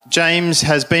James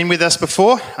has been with us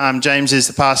before. James is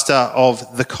the pastor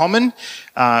of The Common,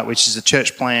 which is a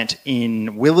church plant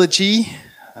in Willagee,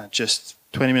 just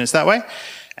 20 minutes that way,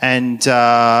 and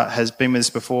has been with us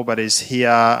before, but is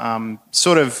here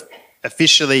sort of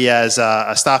officially as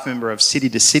a staff member of City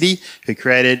to City, who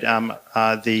created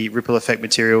the Ripple Effect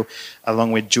material,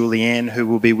 along with Julianne, who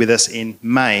will be with us in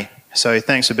May. So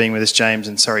thanks for being with us, James,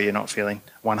 and sorry you're not feeling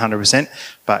 100%,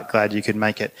 but glad you could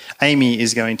make it. Amy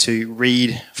is going to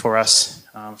read for us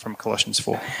from Colossians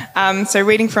 4. So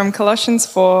reading from Colossians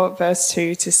 4, verse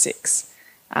 2 to 6.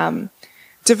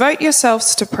 Devote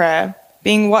yourselves to prayer,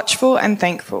 being watchful and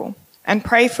thankful, and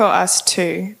pray for us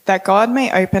too, that God may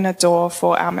open a door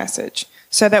for our message,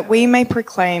 so that we may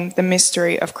proclaim the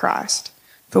mystery of Christ,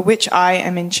 for which I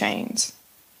am in chains.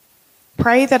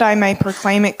 Pray that I may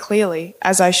proclaim it clearly,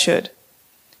 as I should.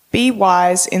 Be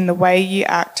wise in the way you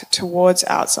act towards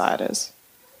outsiders.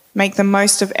 Make the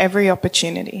most of every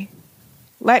opportunity.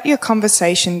 Let your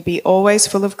conversation be always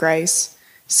full of grace,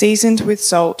 seasoned with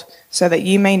salt, so that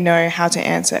you may know how to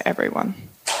answer everyone.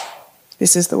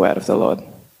 This is the word of the Lord.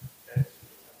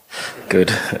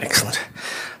 Good, excellent.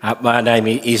 My name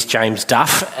is James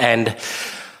Duff, and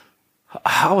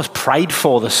I was prayed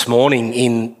for this morning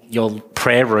in your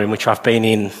prayer room, which I've been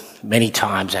in many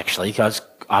times actually, because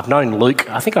I've known Luke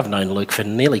for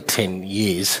nearly 10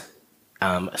 years,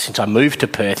 since I moved to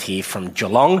Perth here from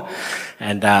Geelong,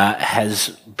 and has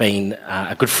been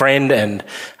a good friend, and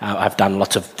I've done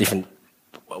lots of different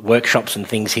workshops and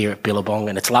things here at Billabong,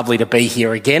 and it's lovely to be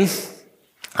here again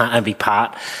and be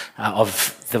part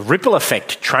of the Ripple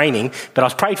Effect training. But I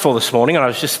was prayed for this morning, and I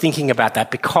was just thinking about that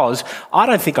because I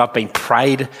don't think I've been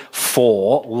prayed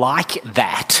for like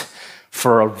that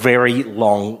for a very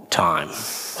long time.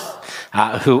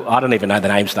 Who I don't even know the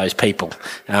names of those people,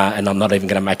 and I'm not even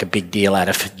going to make a big deal out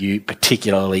of you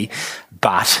particularly,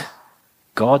 but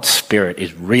God's Spirit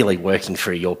is really working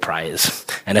through your prayers.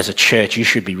 And as a church, you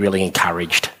should be really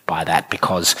encouraged by that,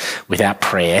 because without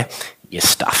prayer, you're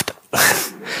stuffed.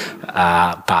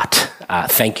 But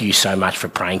thank you so much for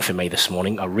praying for me this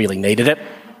morning. I really needed it.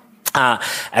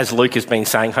 As Luke has been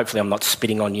saying, hopefully I'm not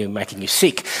spitting on you, making you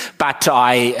sick, but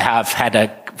I have had a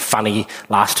funny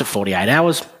last 48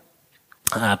 hours.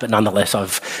 But nonetheless,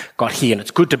 I've got here, and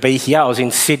it's good to be here. I was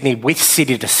in Sydney with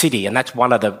City to City, and that's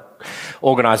one of the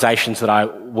organisations that I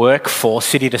work for.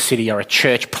 City to City are a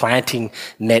church planting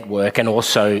network, and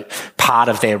also part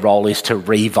of their role is to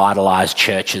revitalise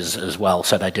churches as well.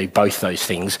 So they do both those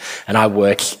things. And I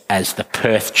work as the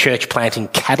Perth church planting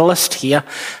catalyst here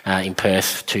in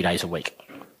Perth 2 days a week.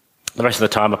 The rest of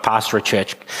the time, I pastor a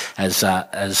church as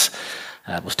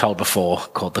was told before,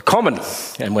 called The Common,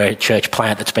 and we're a church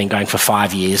plant that's been going for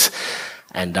 5 years,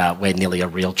 and we're nearly a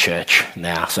real church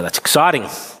now, so that's exciting.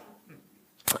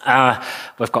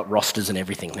 We've got rosters and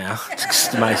everything now. It's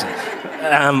just amazing.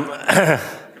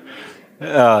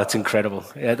 Oh, it's incredible.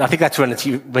 I think that's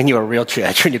when you're a real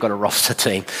church, when you've got a roster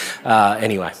team.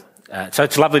 Anyway. So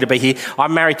it's lovely to be here.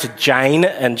 I'm married to Jane,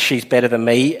 and she's better than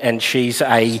me, and she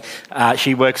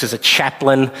works as a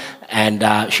chaplain,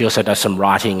 and she also does some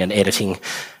writing and editing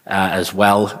as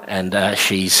well, and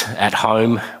she's at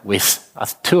home with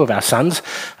two of our sons.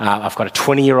 I've got a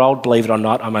 20-year-old, believe it or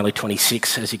not. I'm only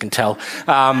 26, as you can tell.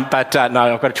 No, I've got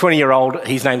a 20-year-old.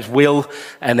 His name's Will.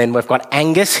 And then we've got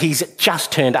Angus. He's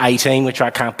just turned 18, which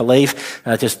I can't believe.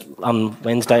 Just on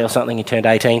Wednesday or something, he turned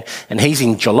 18. And he's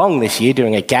in Geelong this year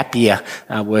doing a gap year,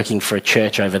 working for a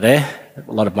church over there.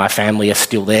 A lot of my family are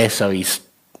still there, so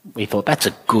we thought that's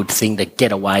a good thing to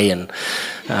get away and...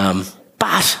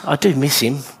 But I do miss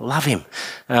him, love him.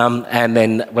 And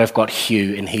then we've got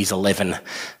Hugh, and he's 11,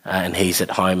 and he's at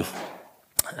home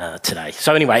today.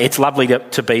 So anyway, it's lovely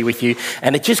to be with you,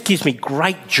 and it just gives me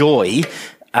great joy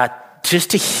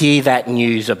just to hear that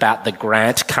news about the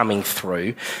grant coming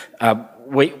through.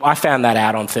 I found that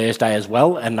out on Thursday as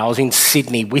well, and I was in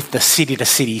Sydney with the City to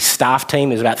City staff team.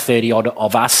 There's about 30 odd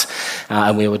of us,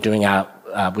 and we were doing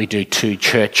we do two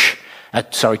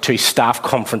staff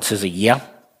conferences a year.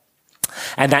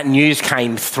 And that news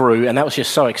came through, and that was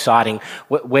just so exciting.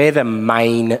 We're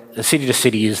the City to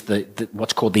City is the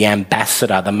what's called the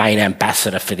ambassador, the main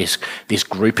ambassador for this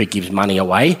group who gives money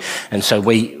away. And so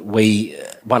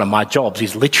one of my jobs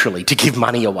is literally to give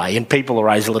money away, and people are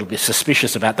always a little bit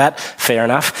suspicious about that. Fair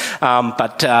enough.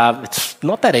 But it's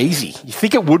not that easy. You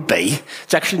think it would be.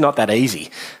 It's actually not that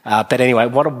easy. But anyway,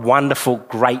 what a wonderful,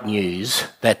 great news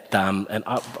that, and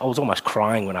I was almost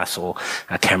crying when I saw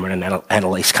Cameron and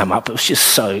Annalise come up. It was just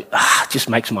just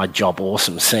makes my job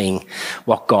awesome seeing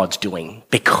what God's doing.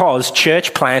 Because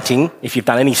church planting, if you've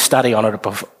done any study on it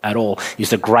at all, is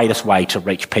the greatest way to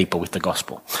reach people with the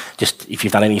gospel. Just if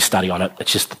you've done any study on it, it's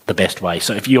It's just the best way.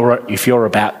 So if you're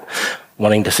about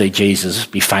wanting to see Jesus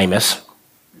be famous,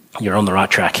 you're on the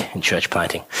right track in church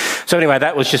planting. So anyway,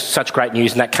 that was just such great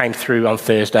news, and that came through on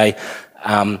Thursday.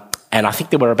 And I think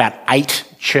there were about 8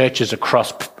 churches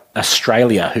across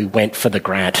Australia who went for the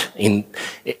grant. In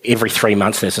every 3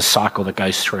 months there's a cycle that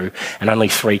goes through, and only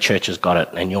 3 churches got it,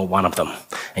 and you're one of them.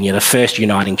 And you're the first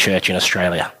uniting church in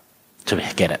Australia to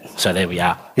get it. So there we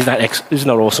are. Isn't that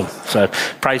awesome? So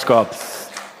praise God.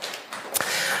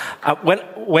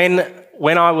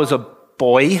 When I was a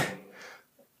boy,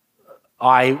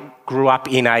 I grew up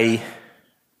in a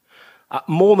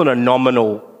more than a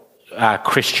nominal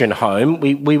Christian home.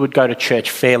 We would go to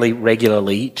church fairly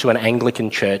regularly, to an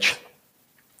Anglican church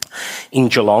in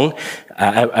Geelong,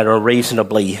 at a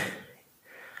reasonably,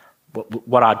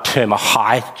 what I'd term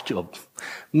a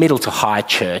middle to high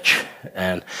church,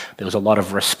 and there was a lot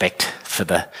of respect for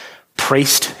the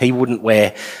priest. He wouldn't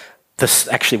wear this.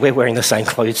 Actually, we're wearing the same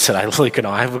clothes today, Luke and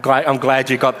I. I'm glad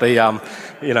you got the,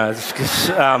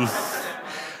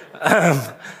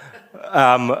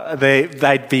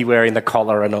 they'd be wearing the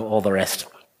collar and all the rest.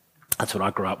 That's what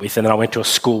I grew up with. And then I went to a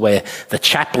school where the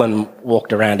chaplain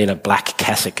walked around in a black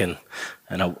cassock and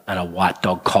a white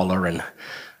dog collar. And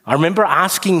I remember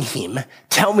asking him,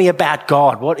 "Tell me about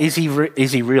God. What is he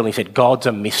real?" And he said, "God's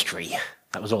a mystery."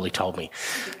 That was all he told me.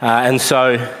 And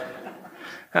so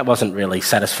that wasn't really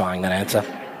satisfying, that answer.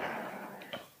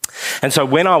 And so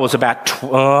when I was about,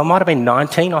 I might have been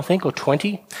 19, I think, or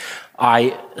 20,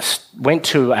 I went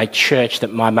to a church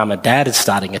that my mum and dad had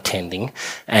started attending,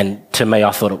 and to me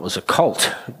I thought it was a cult,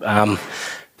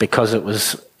 because it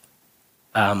was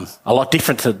a lot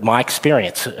different to my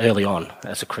experience early on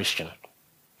as a Christian.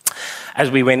 As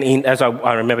we went in,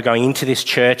 I remember going into this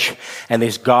church, and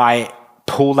this guy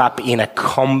pulled up in a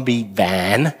combi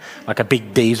van, like a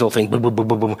big diesel thing, boom, boom, boom,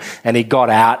 boom, boom, and he got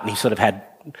out, and he sort of had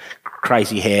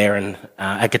crazy hair and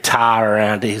a guitar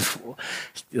around his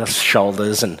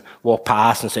shoulders, and walked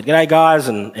past and said, "G'day, guys."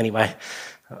 And anyway,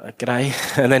 g'day.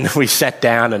 And then we sat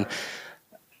down, and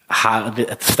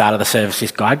at the start of the service,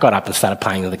 this guy got up and started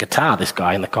playing the guitar, this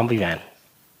guy in the combi van.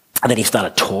 And then he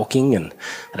started talking and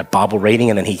had a Bible reading,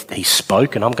 and then he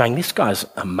spoke, and I'm going, "This guy's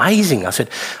amazing." I said,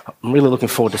 "I'm really looking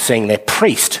forward to seeing their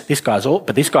priest. This guy's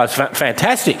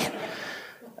fantastic."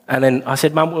 And then I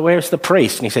said, "Mum, where's the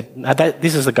priest?" And he said, "No,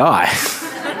 this is the guy."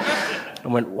 I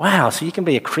went, wow, so you can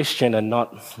be a Christian and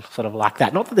not sort of like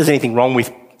that. Not that there's anything wrong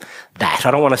with that.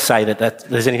 I don't want to say that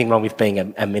there's anything wrong with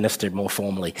being a minister more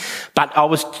formally. But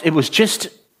it was just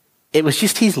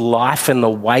his life and the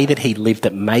way that he lived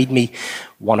that made me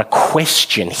want to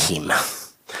question him.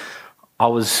 I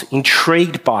was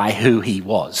intrigued by who he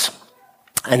was.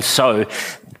 And so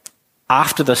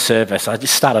after the service, I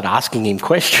just started asking him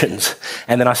questions.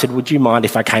 And then I said, "Would you mind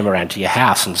if I came around to your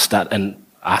house and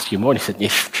ask you more?" And he said, "Yeah,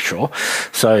 sure."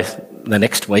 So the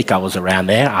next week I was around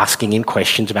there asking him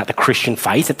questions about the Christian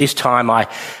faith. At this time, I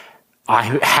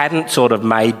hadn't sort of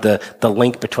made the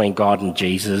link between God and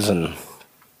Jesus and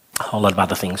a whole lot of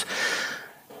other things.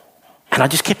 And I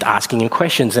just kept asking him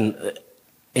questions, and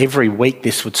every week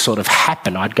this would sort of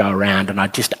happen. I'd go around and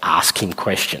I'd just ask him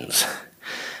questions.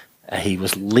 He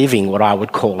was living what I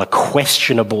would call a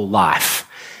questionable life.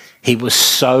 He was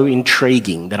so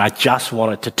intriguing that I just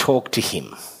wanted to talk to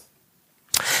him.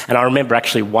 And I remember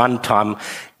actually one time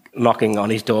knocking on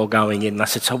his door, going in, and I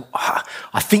said, "So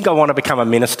I think I want to become a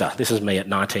minister." This is me at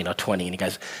 19 or 20. And he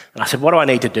goes, and I said, "What do I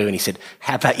need to do?" And he said,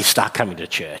 "How about you start coming to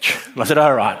church?" And I said,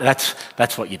 "All right,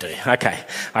 that's what you do. Okay,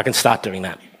 I can start doing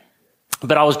that."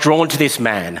 But I was drawn to this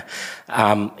man.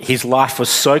 His life was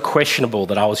so questionable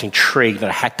that I was intrigued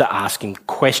that I had to ask him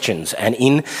questions. And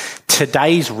in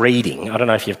today's reading, I don't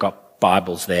know if you've got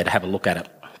Bibles there to have a look at it.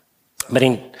 But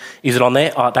is it on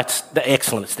there? Oh, that's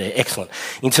excellent. It's there. Excellent.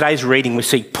 In today's reading, we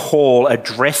see Paul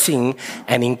addressing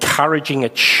and encouraging a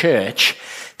church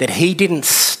that he didn't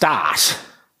start,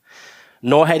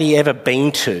 nor had he ever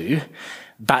been to,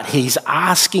 but he's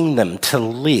asking them to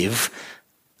live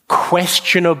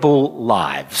questionable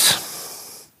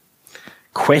lives.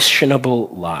 Questionable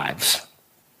lives.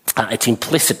 It's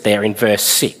implicit there in verse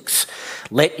 6.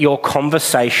 "Let your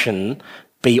conversation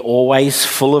be always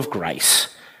full of grace,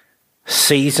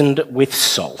 seasoned with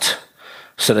salt,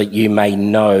 so that you may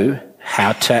know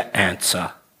how to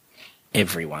answer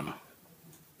everyone."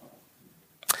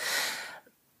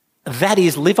 That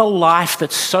is, live a life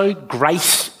that's so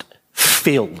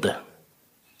grace-filled,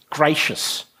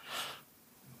 gracious.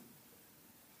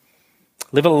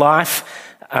 Live a life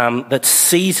that's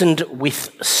seasoned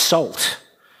with salt.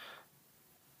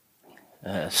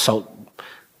 Salt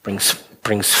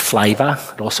brings flavour.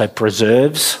 It also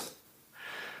preserves.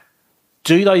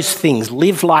 Do those things,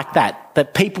 live like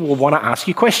that people will want to ask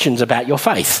you questions about your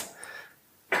faith.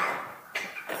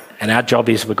 And our job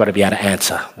is we've got to be able to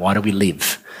answer, why do we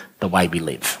live the way we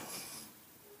live?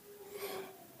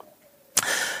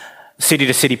 City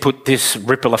to City put this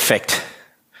ripple effect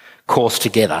course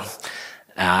together.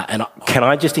 And can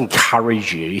I just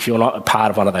encourage you, if you're not a part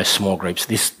of one of those small groups,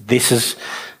 this is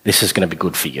going to be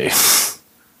good for you. This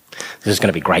is going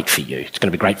to be great for you. It's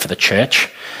going to be great for the church.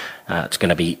 It's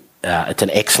an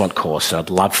excellent course, and I'd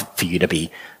love for you to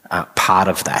be part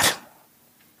of that.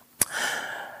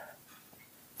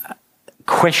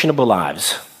 Questionable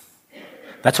lives.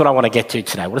 That's what I want to get to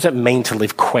today. What does it mean to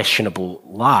live questionable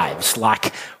lives?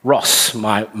 Like Ross,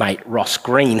 my mate Ross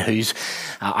Green,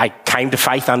 I came to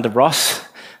faith under Ross.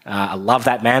 I love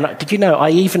that man. Did you know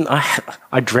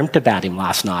I dreamt about him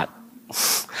last night?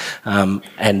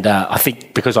 I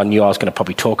think because I knew I was going to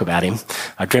probably talk about him,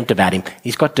 I dreamt about him.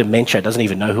 He's got dementia, doesn't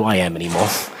even know who I am anymore.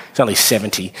 He's only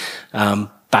 70.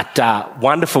 But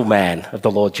wonderful man of the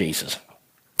Lord Jesus,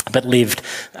 but lived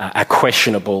a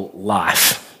questionable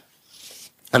life.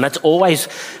 And that's always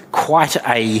quite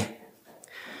a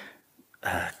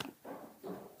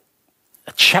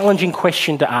challenging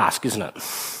question to ask, isn't it?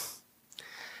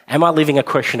 Am I living a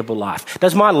questionable life?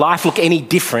 Does my life look any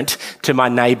different to my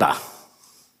neighbour?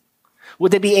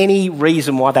 Would there be any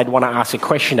reason why they'd want to ask a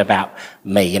question about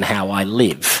me and how I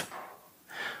live?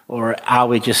 Or are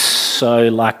we just so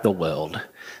like the world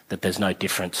that there's no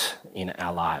difference in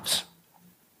our lives?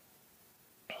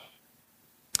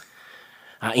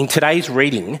 In today's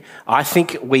reading, I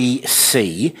think we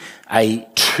see a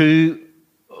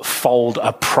twofold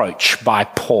approach by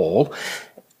Paul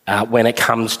when it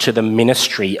comes to the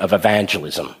ministry of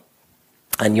evangelism.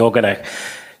 And you're going to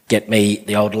get me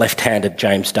the old left-handed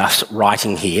James Duff's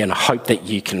writing here, and I hope that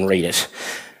you can read it.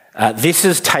 This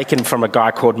is taken from a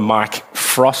guy called Mike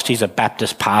Frost. He's a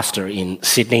Baptist pastor in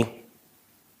Sydney.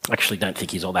 I actually don't think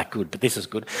he's all that good, but this is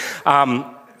good.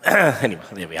 Anyway,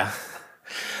 there we are.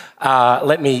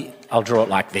 I'll draw it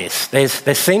like this. There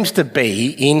seems to be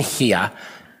in here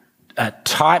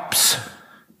types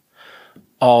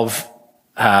of,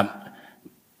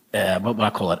 what would I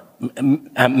call it,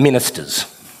 ministers.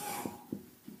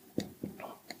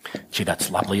 Gee, that's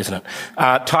lovely, isn't it?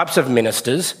 Types of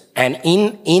ministers, and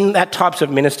in that types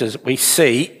of ministers we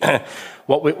see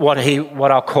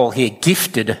what I'll call here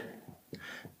gifted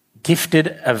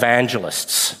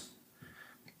evangelists.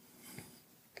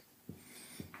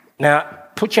 Now,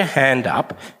 put your hand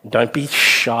up. Don't be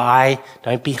shy.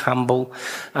 Don't be humble.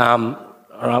 All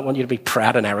right, I want you to be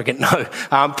proud and arrogant. No.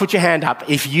 Put your hand up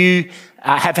if you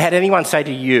have had anyone say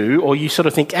to you, or you sort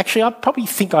of think, actually, I probably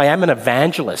think I am an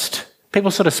evangelist. People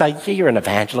sort of say, yeah, you're an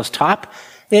evangelist type.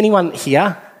 Anyone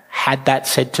here had that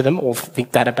said to them or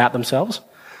think that about themselves?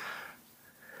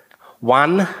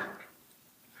 1,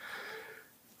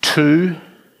 2...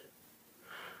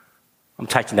 I'm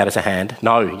taking that as a hand.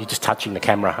 No, you're just touching the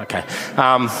camera. Okay.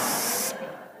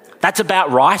 That's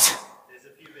about right.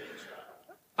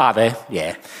 Are there?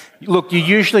 Yeah. Look, you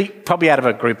usually, probably out of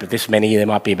a group of this many, there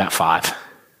might be about 5.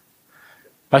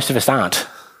 Most of us aren't.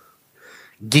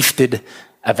 Gifted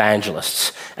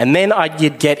evangelists. And then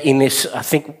you'd get in this, I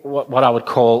think, what I would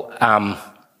call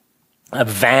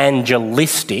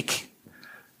evangelistic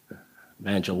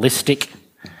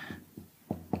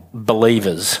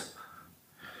believers.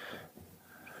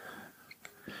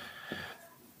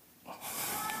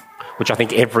 Which I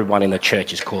think everyone in the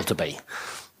church is called to be.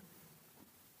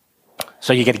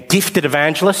 So you get gifted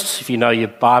evangelists. If you know your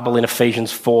Bible in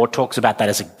Ephesians 4, talks about that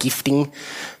as a gifting,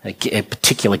 a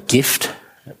particular gift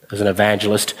as an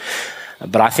evangelist.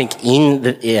 But I think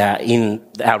in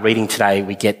our reading today,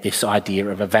 we get this idea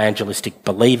of evangelistic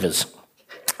believers.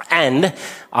 And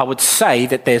I would say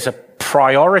that there's a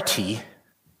priority.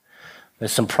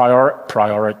 There's some I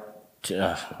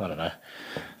don't know.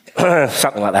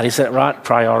 Something like that, is that right?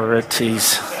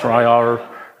 Priorities.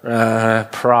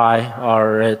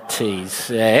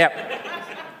 Yep.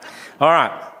 All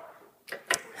right.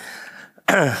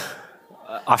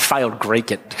 I failed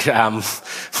Greek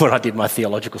when I did my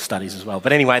theological studies as well.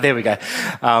 But anyway, there we go.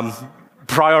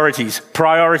 Priorities.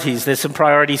 There's some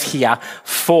priorities here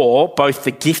for both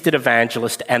the gifted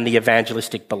evangelist and the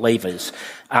evangelistic believers.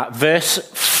 Verse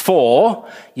 4,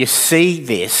 you see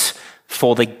this.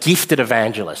 For the gifted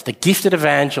evangelist. The gifted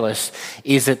evangelist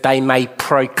is that they may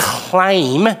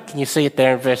proclaim, can you see it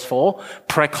there in verse 4?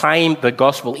 Proclaim the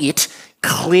gospel, it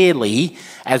clearly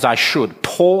as I should.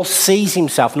 Paul sees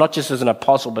himself not just as an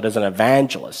apostle, but as an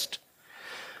evangelist.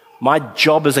 My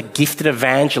job as a gifted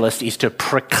evangelist is to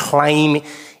proclaim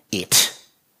it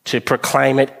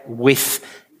with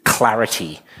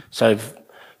clarity. So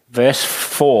Verse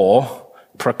 4,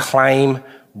 proclaim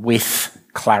with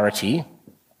clarity.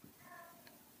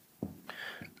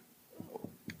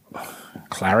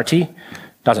 Clarity.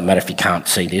 Doesn't matter if you can't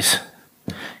see this.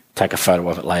 Take a photo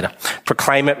of it later.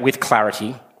 Proclaim it with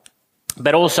clarity.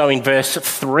 But also in verse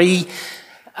 3,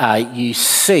 you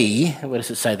see, what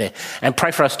does it say there? And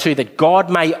pray for us too, that God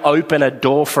may open a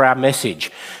door for our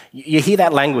message. You hear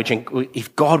that language, and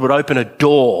if God would open a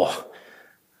door,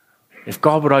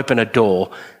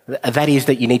 that is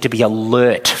that you need to be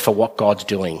alert for what God's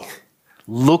doing,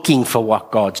 looking for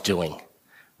what God's doing,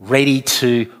 ready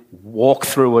to walk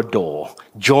through a door,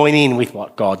 join in with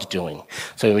what God's doing.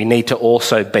 So we need to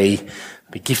also the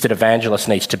gifted evangelist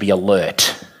needs to be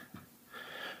alert,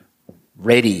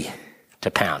 ready to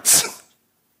pounce.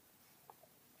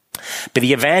 But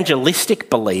the evangelistic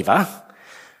believer,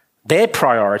 their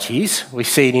priorities, we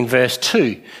see it in verse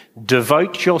 2,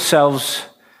 devote yourselves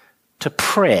to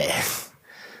prayer.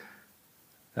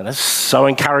 And that's so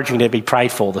encouraging to be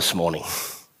prayed for this morning.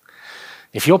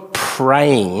 If you're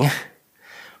praying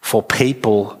for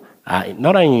people,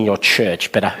 not only in your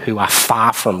church, but who are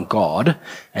far from God,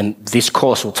 and this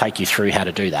course will take you through how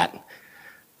to do that,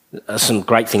 some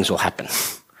great things will happen.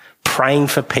 Praying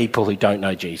for people who don't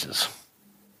know Jesus.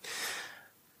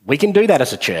 We can do that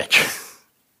as a church.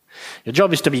 Your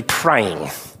job is to be praying.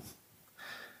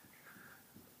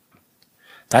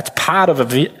 That's part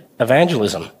of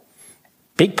evangelism.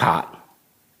 Big part.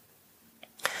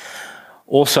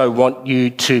 Also want you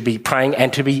to be praying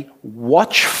and to be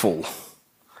watchful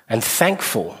and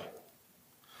thankful.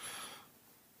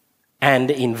 And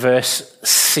in verse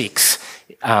 6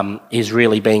 is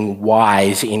really being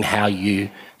wise in how you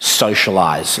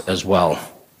socialise as well.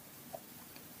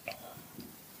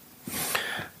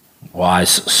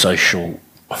 Wise socialising.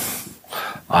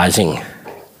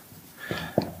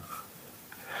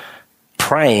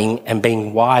 Praying and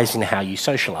being wise in how you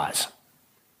socialise.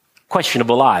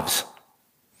 Questionable lives.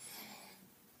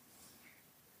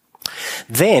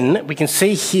 Then we can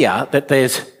see here that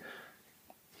there's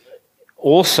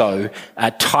also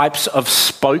types of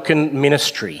spoken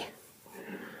ministry.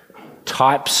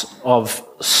 Types of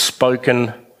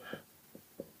spoken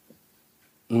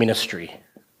ministry.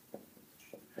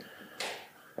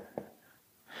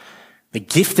 The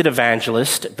gifted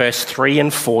evangelist, verse 3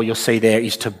 and 4, you'll see there,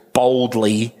 is to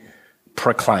boldly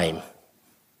proclaim.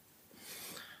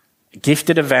 A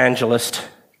gifted evangelist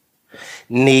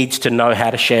needs to know how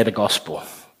to share the gospel.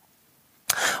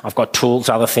 I've got tools,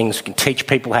 other things. We can teach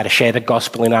people how to share the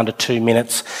gospel in under 2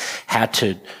 minutes, how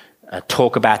to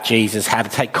talk about Jesus, how to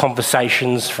take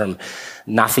conversations from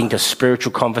nothing to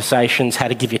spiritual conversations, how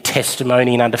to give your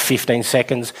testimony in under 15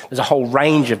 seconds. There's a whole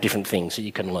range of different things that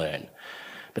you can learn.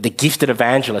 But the gifted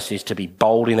evangelist is to be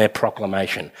bold in their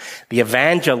proclamation. The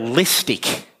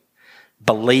evangelistic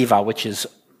believer, which is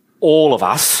all of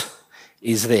us,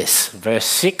 is this. Verse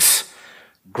 6,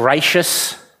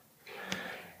 gracious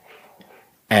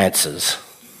answers.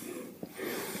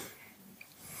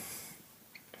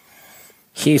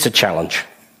 Here's a challenge.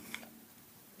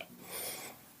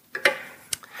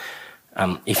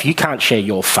 If you can't share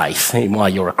your faith in why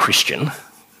you're a Christian,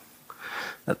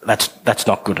 that's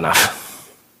not good enough.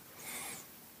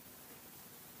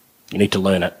 You need to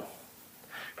learn it.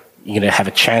 You're going to have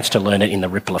a chance to learn it in the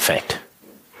ripple effect.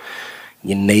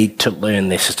 You need to learn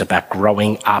this. It's about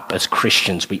growing up as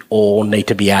Christians. We all need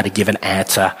to be able to give an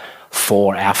answer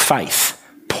for our faith.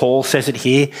 Paul says it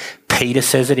here. Peter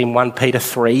says it in 1 Peter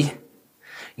 3.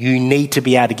 You need to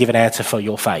be able to give an answer for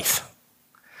your faith.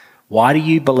 Why do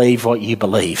you believe what you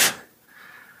believe?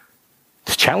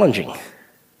 It's challenging.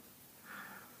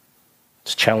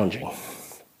 It's challenging.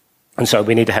 And so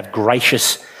we need to have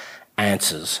gracious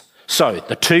answers. So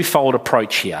the twofold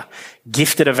approach here.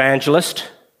 Gifted evangelist,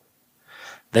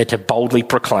 they're to boldly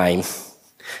proclaim.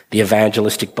 The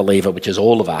evangelistic believer, which is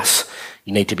all of us,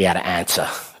 you need to be able to answer.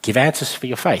 Give answers for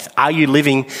your faith. Are you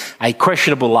living a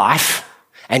questionable life,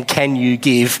 and can you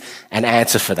give an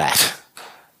answer for that?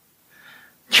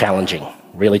 Challenging,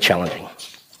 really challenging.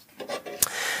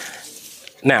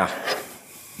 Now,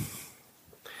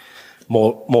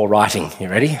 more writing. You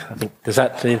ready? I think, does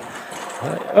that...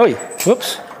 Oh,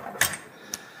 whoops.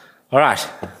 All right.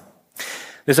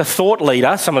 There's a thought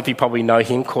leader, some of you probably know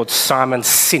him, called Simon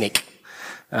Sinek.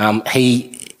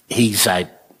 He's a...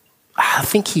 I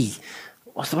think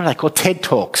what are they called? TED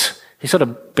Talks. He sort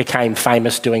of became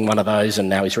famous doing one of those, and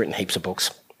now he's written heaps of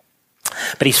books.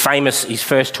 But his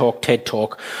first talk, TED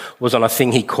Talk, was on a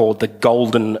thing he called the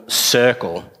Golden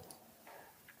Circle.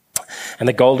 And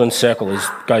the Golden Circle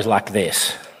goes like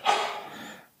this.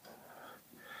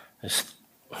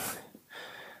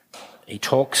 He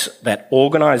talks that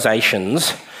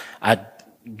organisations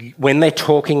when they're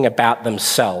talking about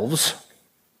themselves,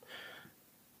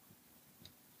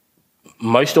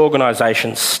 most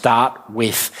organisations start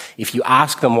with, if you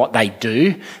ask them what they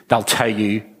do, they'll tell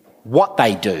you what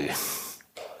they do.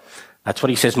 That's what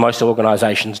he says most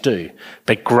organisations do.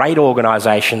 But great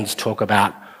organisations talk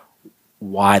about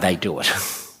why they do it.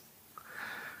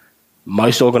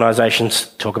 Most organisations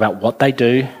talk about what they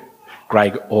do.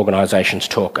 Great organisations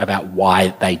talk about why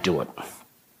they do it.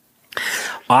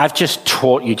 I've just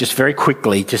taught you, just very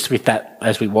quickly, just with that,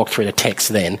 as we walk through the text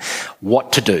then,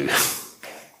 what to do.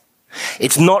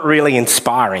 It's not really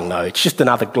inspiring though. It's just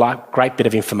another great bit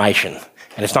of information,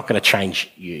 and it's not going to change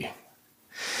you.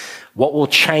 What will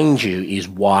change you is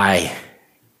why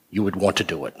you would want to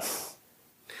do it.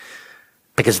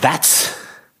 Because that's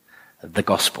the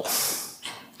gospel.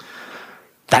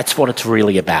 That's what it's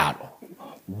really about.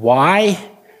 Why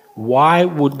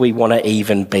would we want to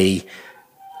even be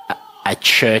a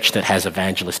church that has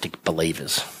evangelistic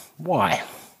believers? Why?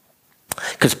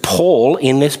 Because Paul,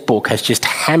 in this book, has just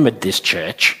hammered this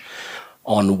church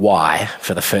on why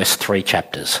for the first 3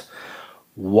 chapters.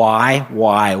 Why?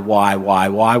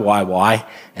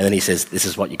 And then he says, this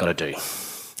is what you've got to do.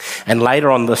 And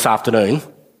later on this afternoon,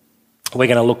 we're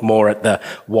going to look more at the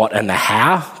what and the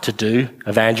how to do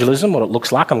evangelism, what it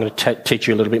looks like. I'm going to teach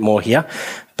you a little bit more here.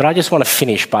 But I just want to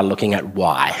finish by looking at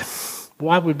why.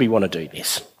 Why would we want to do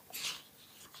this?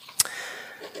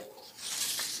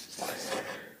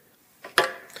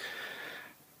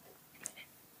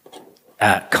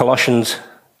 Colossians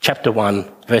chapter 1,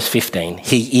 verse 15.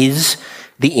 He is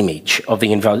the image of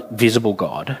the invisible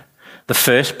God, the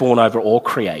firstborn over all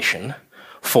creation.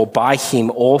 For by him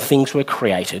all things were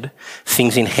created,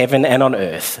 things in heaven and on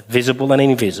earth, visible and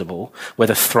invisible,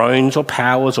 whether thrones or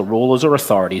powers or rulers or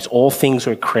authorities, all things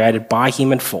were created by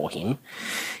him and for him.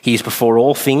 He is before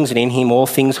all things, and in him all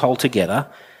things hold together.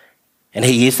 And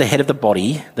he is the head of the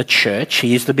body, the church.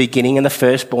 He is the beginning and the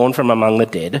firstborn from among the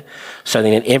dead, so that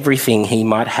in everything he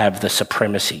might have the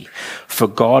supremacy. For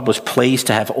God was pleased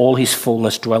to have all his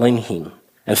fullness dwell in him,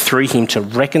 and through him to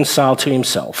reconcile to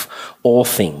himself all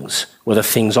things, whether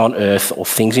things on earth or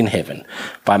things in heaven,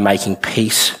 by making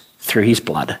peace through his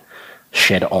blood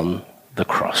shed on the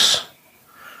cross.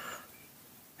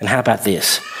 And how about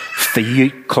this? For you,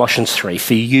 Colossians 3,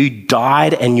 for you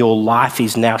died and your life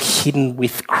is now hidden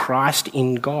with Christ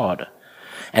in God.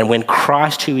 And when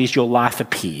Christ, who is your life,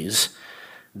 appears,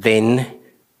 then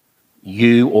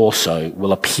you also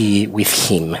will appear with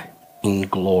him in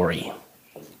glory.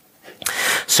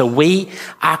 So we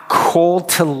are called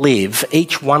to live,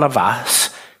 each one of us,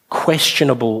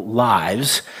 questionable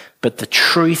lives, but the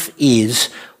truth is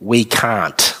we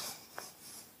can't.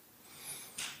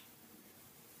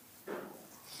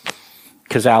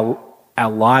 Because our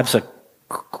lives are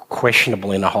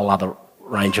questionable in a whole other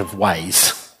range of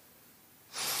ways.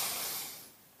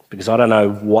 Because I don't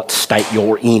know what state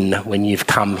you're in when you've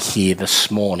come here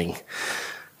this morning,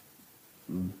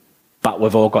 but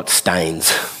we've all got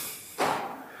stains.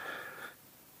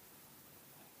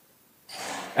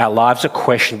 Our lives are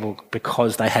questionable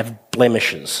because they have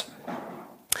blemishes,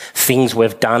 things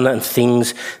we've done and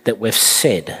things that we've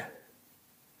said.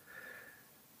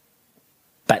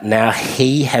 But now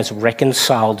he has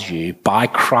reconciled you by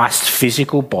Christ's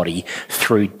physical body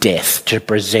through death to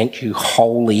present you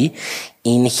holy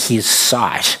in his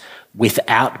sight,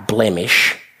 without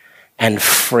blemish and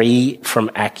free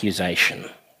from accusation.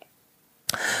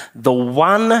 The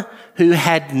one who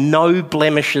had no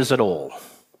blemishes at all,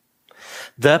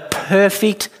 the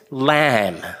perfect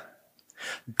Lamb,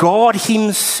 God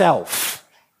himself,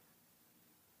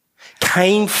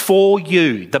 came for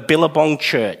you, the Billabong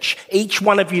Church, each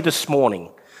one of you this morning.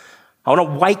 I want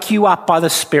to wake you up by the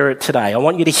Spirit today. I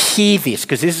want you to hear this,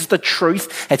 because this is the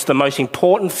truth. It's the most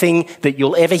important thing that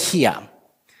you'll ever hear.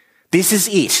 This is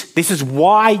it. This is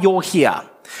why you're here.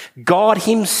 God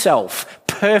himself,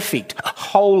 perfect,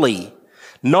 holy,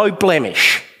 no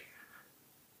blemish,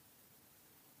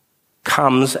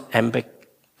 comes and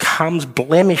becomes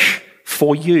blemish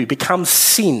for you, becomes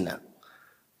sin,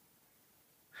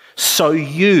 so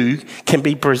you can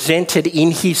be presented in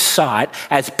his sight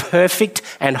as perfect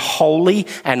and holy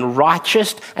and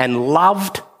righteous and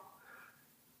loved.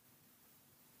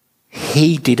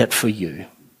 He did it for you.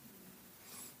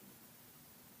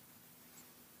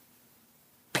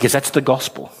 Because that's the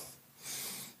gospel.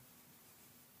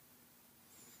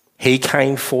 He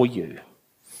came for you.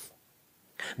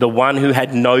 The one who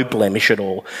had no blemish at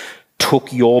all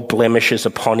took your blemishes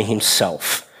upon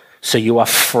himself, so you are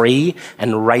free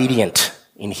and radiant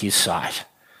in his sight.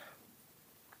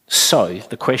 So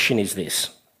the question is this: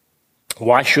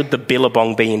 why should the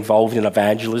Billabong be involved in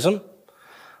evangelism?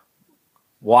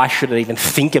 Why should it even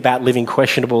think about living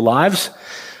questionable lives?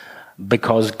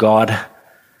 Because God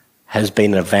has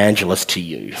been an evangelist to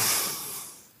you.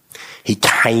 He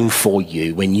came for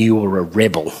you when you were a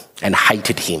rebel and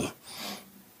hated him.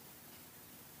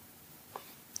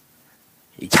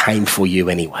 He came for you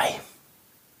anyway.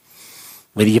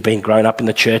 Whether you've been grown up in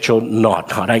the church or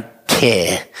not, I don't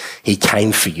care. He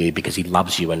came for you because he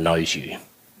loves you and knows you.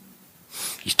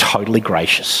 He's totally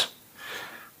gracious.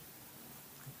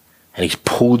 And he's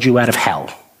pulled you out of hell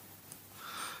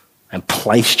and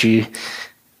placed you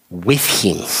with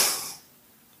him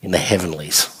in the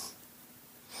heavenlies.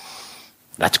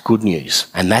 That's good news.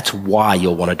 And that's why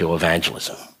you'll want to do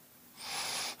evangelism.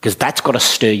 Because that's got to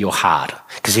stir your heart.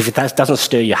 Because if it doesn't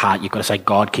stir your heart, you've got to say,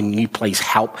 God, can you please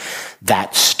help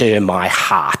that stir my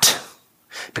heart?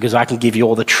 Because I can give you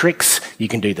all the tricks, you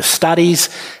can do the studies,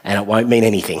 and it won't mean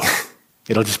anything.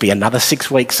 It'll just be another 6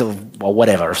 weeks of, or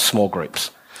whatever, of small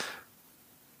groups.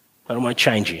 But it won't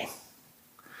change you.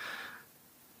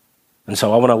 And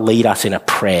so I want to lead us in a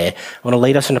prayer. I want to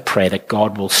lead us in a prayer that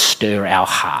God will stir our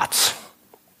hearts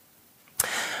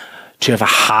to have a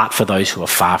heart for those who are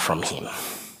far from him.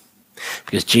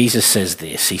 Because Jesus says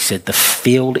this, he said, the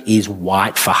field is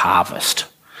white for harvest,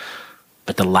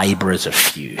 but the labourers are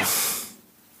few.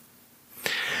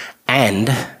 And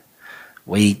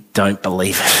we don't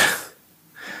believe it.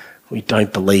 We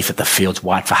don't believe that the field's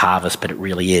white for harvest, but it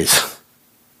really is.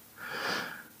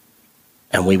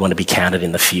 And we want to be counted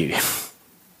in the few,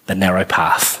 the narrow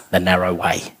path, the narrow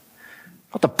way.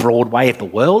 Not the broad way of the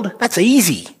world. That's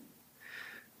easy.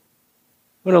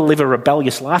 We want to live a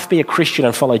rebellious life, be a Christian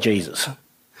and follow Jesus.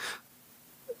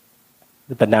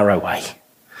 The narrow way.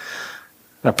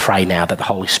 I pray now that the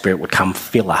Holy Spirit would come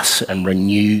fill us and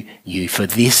renew you for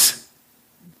this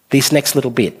next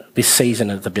little bit, this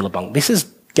season of the Billabong. This is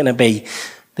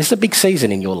a big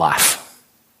season in your life.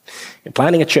 You're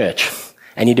planting a church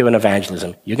and you're doing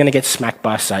evangelism. You're going to get smacked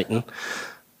by Satan.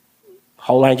 A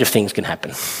whole range of things can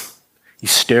happen. You're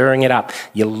stirring it up.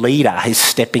 Your leader is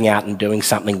stepping out and doing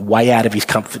something way out of his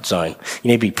comfort zone. You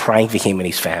need to be praying for him and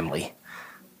his family.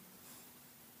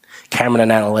 Cameron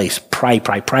and Annalise, pray.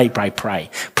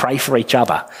 Pray for each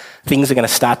other. Things are going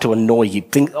to start to annoy you.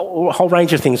 A whole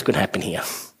range of things could happen here.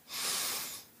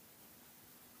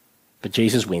 But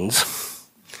Jesus wins.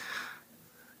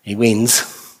 He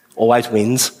wins. Always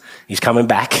wins. He's coming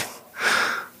back.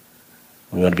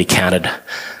 We want to be counted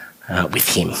with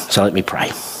him. So let me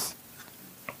pray.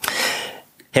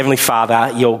 Heavenly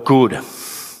Father, you're good.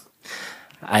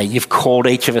 You've called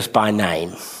each of us by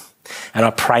name. And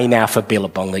I pray now for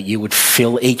Billabong that you would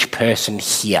fill each person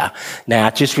here now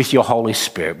just with your Holy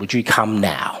Spirit. Would you come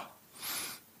now?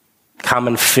 Come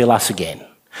and fill us again.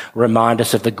 Remind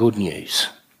us of the good news.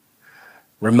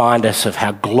 Remind us of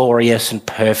how glorious and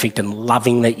perfect and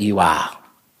loving that you are.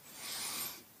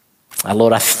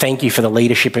 Lord, I thank you for the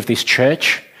leadership of this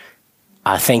church.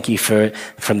 I thank you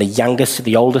from the youngest to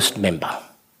the oldest member.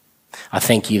 I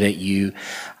thank you that you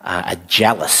are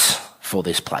jealous for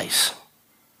this place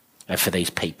and for these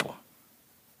people.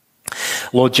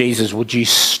 Lord Jesus, would you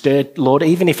stir, Lord,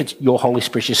 even if it's your Holy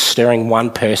Spirit just stirring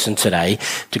one person today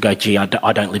to go, gee, I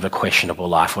don't live a questionable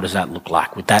life. What does that look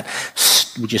like?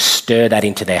 Would you stir that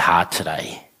into their heart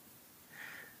today?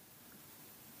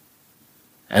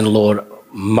 And Lord,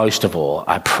 most of all,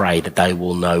 I pray that they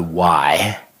will know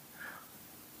why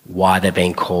they're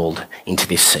being called into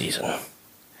this season.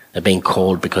 They're being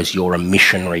called because you're a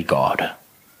missionary God.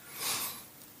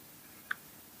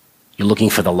 You're looking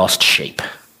for the lost sheep.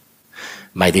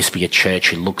 May this be a church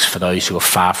who looks for those who are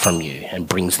far from you and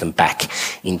brings them back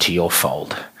into your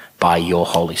fold by your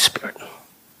Holy Spirit.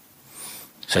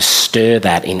 So stir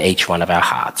that in each one of our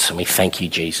hearts. And we thank you,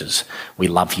 Jesus. We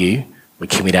love you. We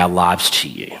commit our lives to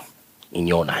you. In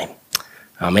your name.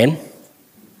 Amen.